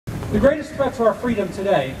The greatest threat to our freedom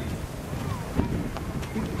today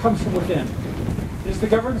comes from within. It is the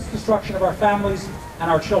government's destruction of our families and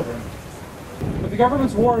our children. But the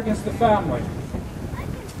government's war against the family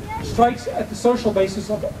strikes at the social basis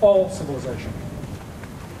of all civilization.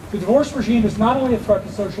 The divorce regime is not only a threat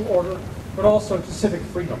to social order, but also to civic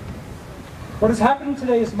freedom. What is happening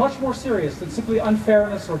today is much more serious than simply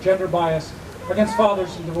unfairness or gender bias against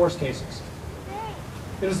fathers in divorce cases.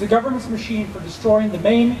 It is the government's machine for destroying the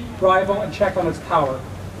main rival and check on its power,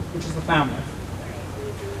 which is the family.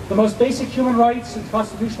 The most basic human rights and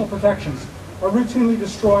constitutional protections are routinely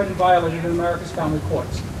destroyed and violated in America's family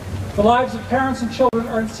courts. The lives of parents and children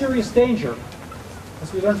are in serious danger,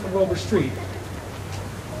 as we learned from Wilbur Street,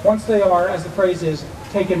 once they are, as the phrase is,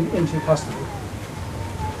 taken into custody.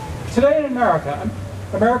 Today in America,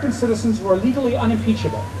 American citizens who are legally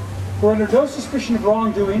unimpeachable, who are under no suspicion of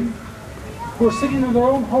wrongdoing, who are sitting in their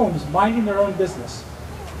own homes minding their own business,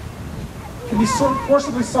 can be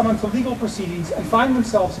forcibly summoned to legal proceedings and find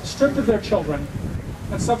themselves stripped of their children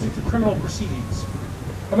and subject to criminal proceedings.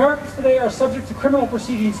 Americans today are subject to criminal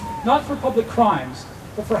proceedings not for public crimes,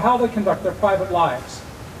 but for how they conduct their private lives.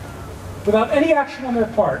 Without any action on their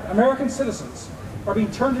part, American citizens are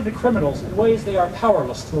being turned into criminals in ways they are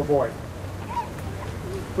powerless to avoid.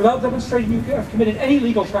 Without demonstrating you have committed any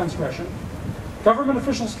legal transgression, government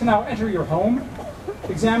officials can now enter your home,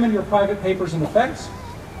 examine your private papers and effects,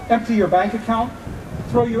 empty your bank account,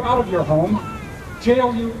 throw you out of your home,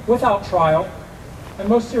 jail you without trial, and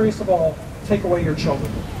most serious of all, take away your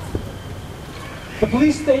children. The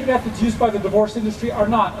police state methods used by the divorce industry are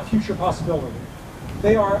not a future possibility.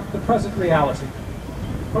 They are the present reality.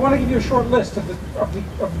 I want to give you a short list of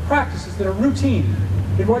the practices that are routine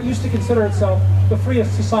in what used to consider itself the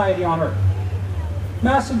freest society on earth.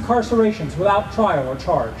 Mass incarcerations without trial or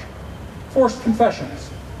charge, forced confessions,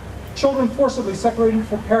 children forcibly separated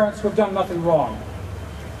from parents who have done nothing wrong,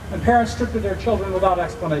 and parents stripped of their children without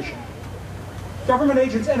explanation. Government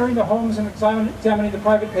agents entering the homes and examining the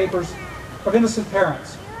private papers of innocent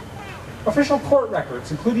parents. Official court records,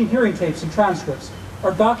 including hearing tapes and transcripts,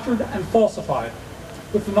 are doctored and falsified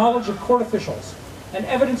with the knowledge of court officials, and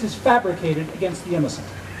evidence is fabricated against the innocent.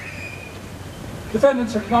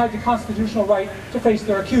 Defendants are denied the constitutional right to face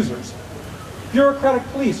their accusers. Bureaucratic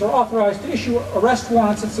police are authorized to issue arrest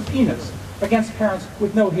warrants and subpoenas against parents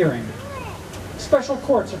with no hearing. Special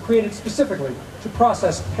courts are created specifically to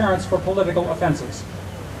process parents for political offenses.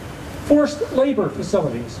 Forced labor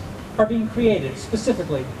facilities are being created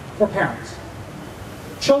specifically for parents.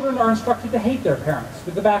 Children are instructed to hate their parents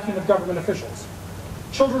with the backing of government officials.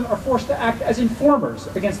 Children are forced to act as informers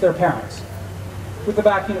against their parents with the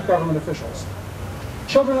backing of government officials.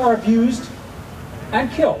 Children are abused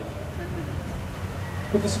and killed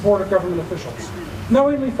with the support of government officials.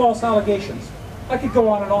 Knowingly false allegations. I could go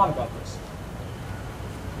on and on about this.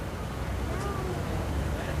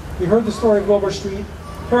 We heard the story of Wilbur Street.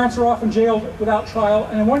 Parents are often jailed without trial,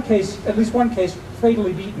 and in one case, at least one case,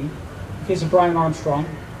 fatally beaten, the case of Brian Armstrong,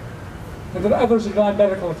 and then others are denied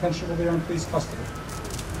medical attention while they are in police custody.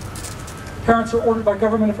 Parents are ordered by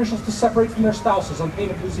government officials to separate from their spouses on pain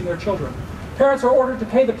of losing their children. Parents are ordered to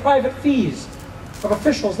pay the private fees of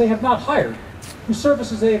officials they have not hired, whose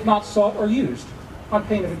services they have not sought or used, on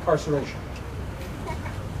pain of incarceration.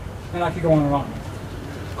 And I could go on and on.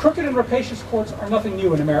 Crooked and rapacious courts are nothing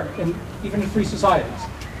new in America, even in free societies.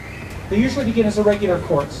 They usually begin as irregular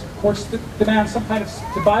courts, courts that demand some kind of,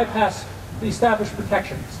 to bypass the established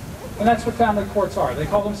protections. And that's what family courts are. They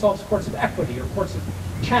call themselves courts of equity or courts of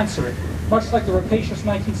chancery, much like the rapacious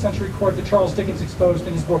 19th century court that Charles Dickens exposed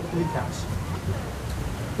in his book, Bleak House.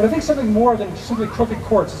 But I think something more than simply crooked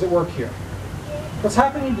courts is at work here. What's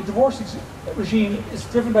happening in the divorce regime is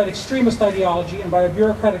driven by an extremist ideology and by a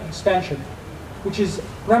bureaucratic expansion, which is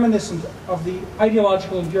reminiscent of the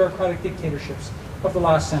ideological and bureaucratic dictatorships of the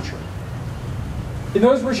last century. In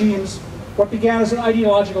those regimes, what began as an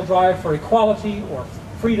ideological drive for equality or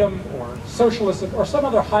freedom or socialism or some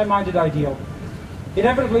other high-minded ideal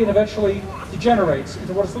inevitably and eventually degenerates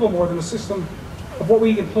into what is little more than a system of what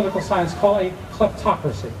we in political science call a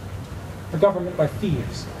kleptocracy, a government by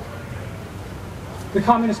thieves. The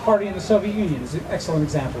Communist Party in the Soviet Union is an excellent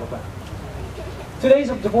example of that. Today's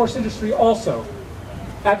divorce industry also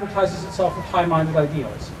advertises itself with high-minded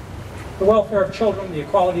ideals. The welfare of children, the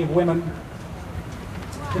equality of women,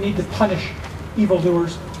 the need to punish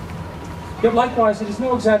evildoers. Yet likewise, it is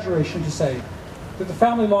no exaggeration to say that the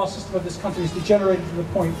family law system of this country is degenerated to the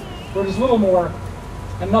point where it is little more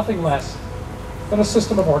and nothing less than a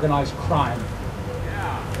system of organized crime.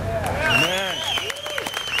 Amen.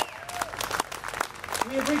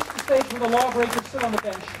 We have reached the stage where the lawbreakers sit on the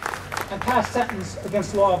bench and pass sentence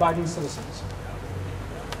against law-abiding citizens.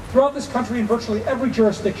 Throughout this country, in virtually every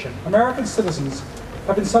jurisdiction, American citizens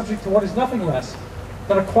have been subject to what is nothing less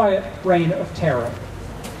than a quiet reign of terror.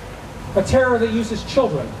 A terror that uses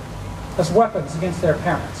children as weapons against their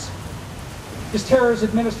parents. This terror is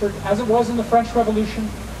administered, as it was in the French Revolution,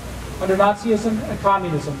 under Nazism and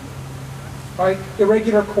communism, by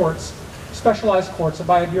irregular courts, specialized courts, and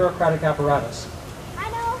by a bureaucratic apparatus.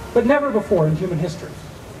 But never before in human history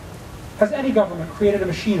has any government created a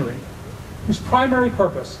machinery whose primary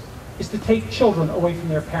purpose is to take children away from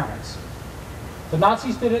their parents. The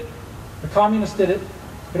Nazis did it, the communists did it,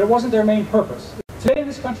 but it wasn't their main purpose. Today in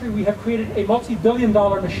this country we have created a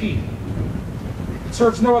multi-billion-dollar machine that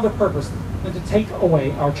serves no other purpose than to take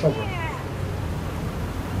away our children.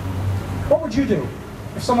 What would you do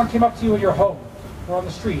if someone came up to you in your home or on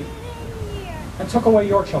the street and took away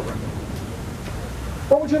your children?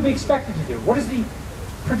 What would you be expected to do? What is the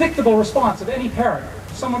predictable response of any parent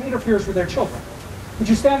if someone interferes with their children? Would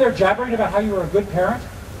you stand there jabbering about how you were a good parent?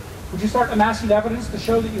 Would you start amassing evidence to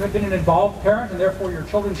show that you had been an involved parent and therefore your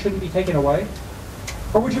children shouldn't be taken away?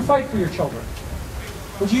 Or would you fight for your children?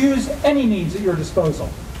 Would you use any means at your disposal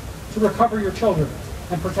to recover your children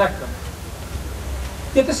and protect them?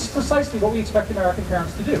 Yet this is precisely what we expect American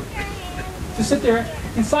parents to do. To sit there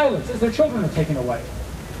in silence as their children are taken away.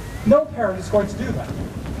 No parent is going to do that.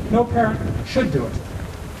 No parent should do it.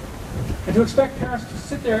 And to expect parents to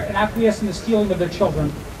sit there and acquiesce in the stealing of their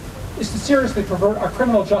children is to seriously pervert our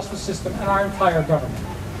criminal justice system and our entire government.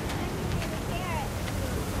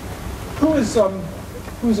 Who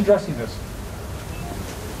is addressing this?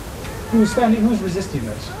 Who is resisting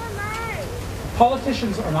this?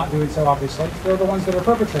 Politicians are not doing so, obviously. They're the ones that are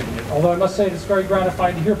perpetrating it. Although I must say it's very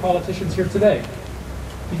gratifying to hear politicians here today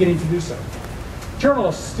beginning to do so.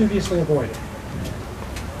 Journalists studiously avoid it.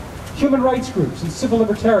 Human rights groups and civil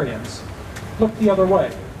libertarians look the other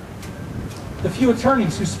way. The few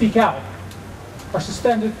attorneys who speak out are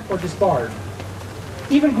suspended or disbarred.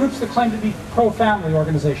 Even groups that claim to be pro-family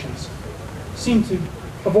organizations seem to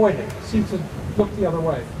avoid it, seem to look the other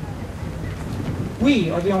way.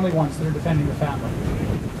 We are the only ones that are defending the family.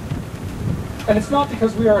 And it's not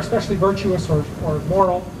because we are especially virtuous or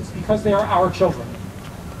moral, it's because they are our children.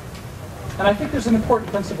 And I think there's an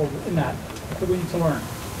important principle in that we need to learn.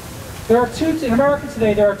 In America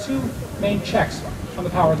today, there are two main checks on the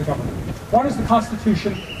power of the government. One is the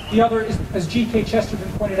Constitution, the other is, as G.K.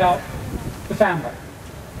 Chesterton pointed out, the family.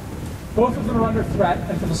 Both of them are under threat,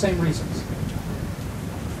 and for the same reasons.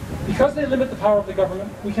 Because they limit the power of the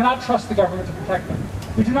government, we cannot trust the government to protect them.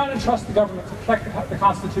 We do not entrust the government to protect the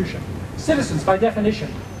Constitution. Citizens, by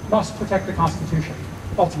definition, must protect the Constitution,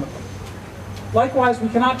 ultimately. Likewise, we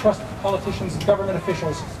cannot trust politicians and government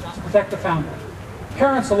officials to protect the family.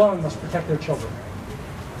 Parents alone must protect their children.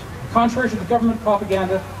 Contrary to the government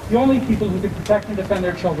propaganda, the only people who can protect and defend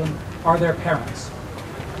their children are their parents.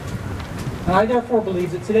 And I therefore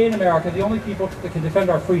believe that today in America, the only people that can defend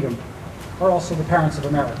our freedom are also the parents of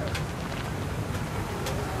America.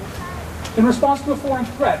 In response to a foreign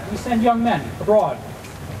threat, we send young men abroad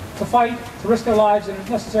to fight, to risk their lives, and if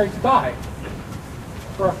necessary, to die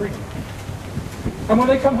for our freedom. And when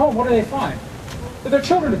they come home, what do they find? That their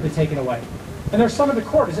children have been taken away, and they're summoned to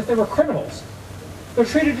court as if they were criminals. They're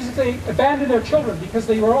treated as if they abandoned their children because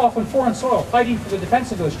they were off on foreign soil fighting for the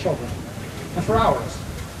defense of those children and for ours.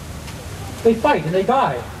 They fight and they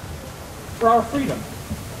die for our freedom,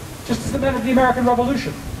 just as the men of the American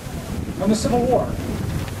Revolution and the Civil War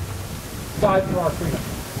died for our freedom.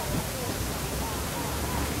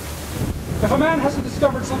 If a man hasn't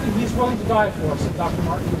discovered something he is willing to die for, said Dr.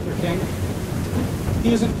 Martin Luther King,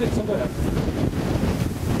 he isn't fit to live.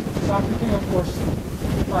 Dr. King, of course,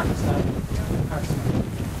 practiced that accident.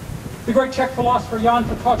 The great Czech philosopher Jan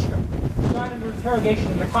Patočka, who died under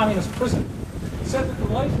interrogation in a communist prison, said that the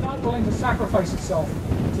life not willing to sacrifice itself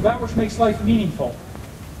to that which makes life meaningful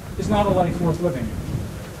is not a life worth living.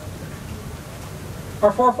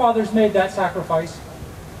 Our forefathers made that sacrifice,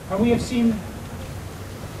 and we have seen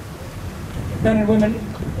men and women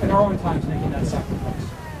in our own times making that sacrifice.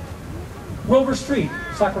 Wilbur Street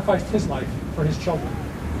sacrificed his life for his children.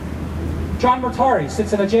 John Murtari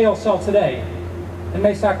sits in a jail cell today and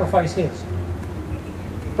may sacrifice his.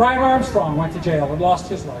 Brian Armstrong went to jail and lost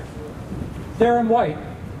his life. Darren White,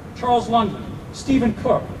 Charles London, Stephen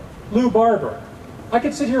Cook, Lou Barber. I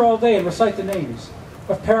could sit here all day and recite the names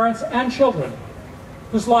of parents and children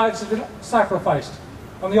whose lives have been sacrificed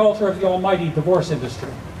on the altar of the almighty divorce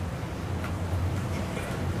industry.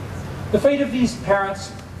 The fate of these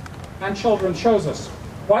parents and children shows us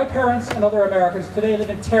why parents and other Americans today live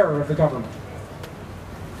in terror of the government.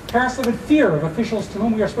 Parents live in fear of officials to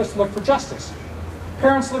whom we are supposed to look for justice.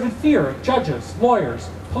 Parents live in fear of judges, lawyers,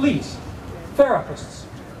 police, therapists,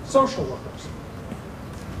 social workers.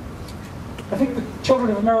 I think the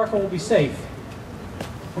children of America will be safe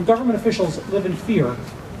when government officials live in fear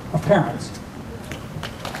of parents.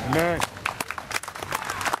 Amen.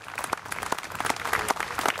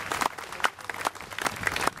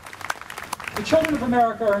 The children of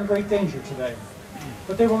America are in great danger today,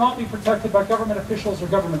 but they will not be protected by government officials or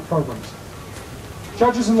government programs.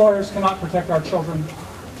 Judges and lawyers cannot protect our children.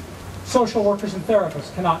 Social workers and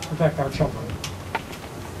therapists cannot protect our children.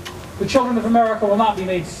 The children of America will not be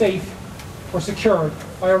made safe or secure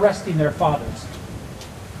by arresting their fathers.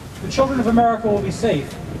 The children of America will be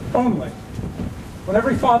safe only when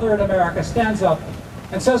every father in America stands up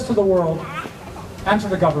and says to the world and to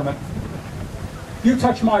the government, "You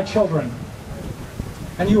touch my children,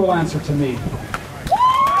 and you will answer to me."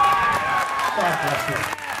 God bless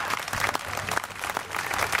you.